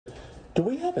Do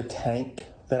we have a tank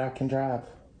that I can drive?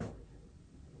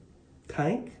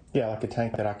 Tank? Yeah, like a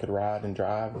tank that I could ride and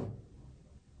drive.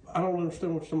 I don't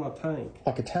understand what you're talking about, tank.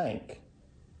 Like a tank.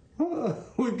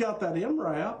 We've got that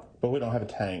MRAP. But we don't have a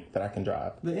tank that I can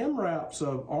drive. The MRAP's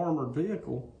an armored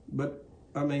vehicle, but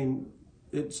I mean,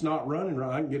 it's not running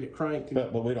right. I can get it cranked.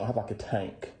 But we don't have like a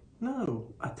tank.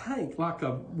 No, a tank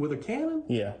with a cannon?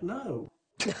 Yeah. No.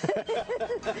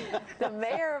 The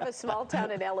mayor of a small town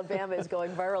in Alabama is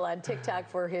going viral on TikTok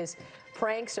for his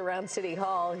pranks around City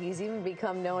Hall. He's even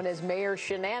become known as Mayor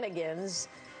Shenanigans.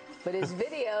 But his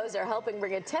videos are helping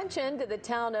bring attention to the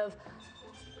town of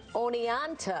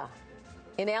Oneonta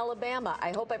in Alabama.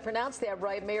 I hope I pronounced that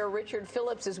right. Mayor Richard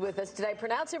Phillips is with us. Did I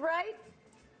pronounce it right?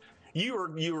 You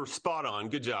were spot on.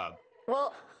 Good job.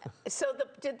 Well, so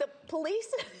did the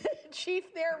police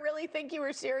chief there really think you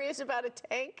were serious about a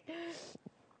tank?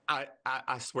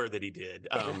 I swear that he did.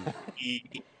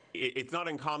 It's not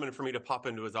uncommon for me to pop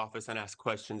into his office and ask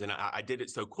questions, and I did it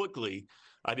so quickly,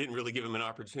 I didn't really give him an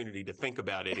opportunity to think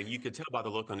about it. And you could tell by the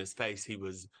look on his face, he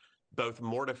was both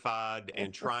mortified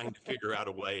and trying to figure out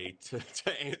a way to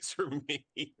answer me.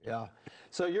 Yeah.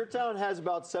 So your town has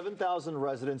about 7,000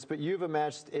 residents, but you've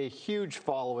amassed a huge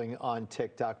following on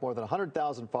TikTok, more than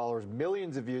 100,000 followers,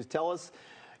 millions of views. Tell us,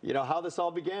 how this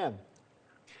all began.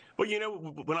 Well,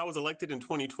 when I was elected in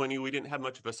 2020, we didn't have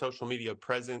much of a social media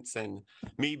presence. And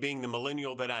me being the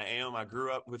millennial that I am, I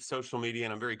grew up with social media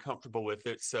and I'm very comfortable with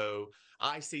it. So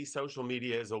I see social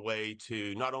media as a way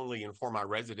to not only inform my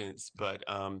residents, but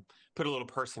put a little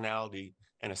personality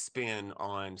and a spin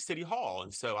on City Hall.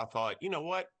 And so I thought, you know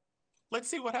what? Let's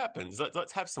see what happens.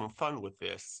 Let's have some fun with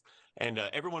this. And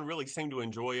everyone really seemed to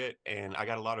enjoy it. And I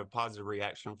got a lot of positive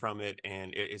reaction from it.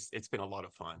 And it's been a lot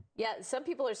of fun. Yeah, some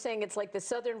people are saying it's like the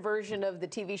southern version of the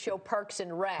TV show Parks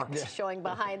and Rec, showing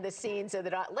behind the scenes of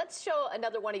the. Let's show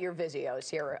another one of your videos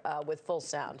here with full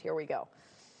sound. Here we go.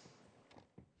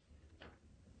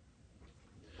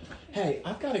 Hey,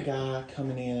 I've got a guy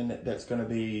coming in that's going to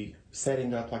be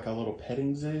setting up like a little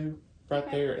petting zoo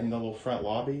right there in the little front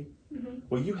lobby. Mm-hmm.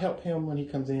 Will you help him when he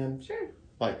comes in? Sure.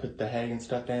 Like put the hay and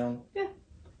stuff down? Yeah.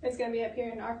 It's going to be up here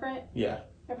in our front? Yeah.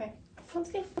 Okay. Sounds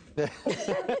good.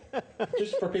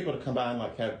 Just for people to come by and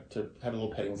like have a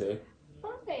little petting zoo.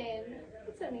 Fun.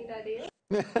 That's a neat idea.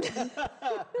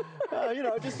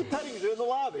 Just a petting zoo in the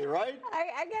lobby, right?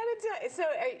 I gotta tell you, so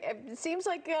it seems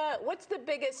like what's the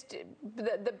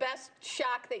best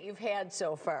shock that you've had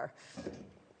so far?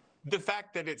 The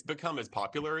fact that it's become as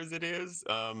popular as it is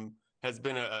has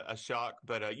been a shock.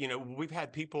 But, we've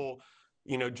had people,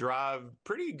 drive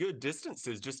pretty good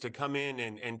distances just to come in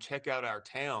and check out our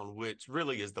town, which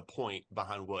really is the point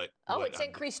behind what. Oh, it's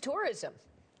increased tourism.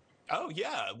 Oh,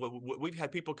 yeah. We've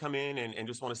had people come in and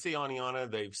just want to see Oneonta.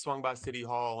 They've swung by City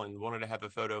Hall and wanted to have a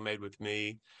photo made with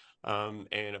me.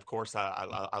 And of course,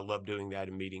 I love doing that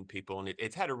and meeting people. And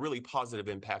it's had a really positive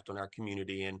impact on our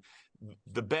community. And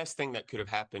the best thing that could have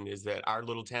happened is that our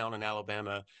little town in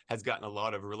Alabama has gotten a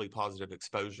lot of really positive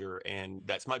exposure. And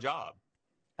that's my job.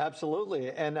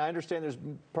 Absolutely. And I understand there's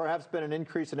perhaps been an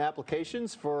increase in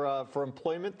applications for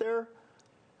employment there.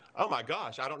 Oh my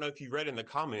gosh, I don't know if you read in the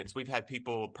comments, we've had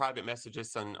people private message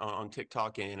us on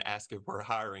TikTok and ask if we're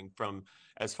hiring from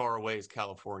as far away as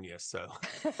California. So,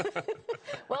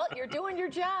 well, you're doing your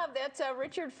job. That's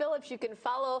Richard Phillips. You can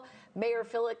follow Mayor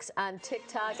Phillips on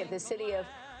TikTok at the city of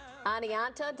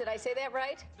Oneonta. Did I say that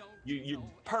right? You're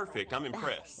perfect. I'm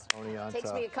impressed. Oneonta.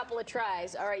 Takes me a couple of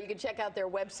tries. All right, you can check out their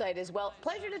website as well.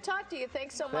 Pleasure to talk to you.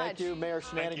 Thanks so much. Thank you, Mayor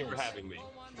Shenanigans. Thank you for having me.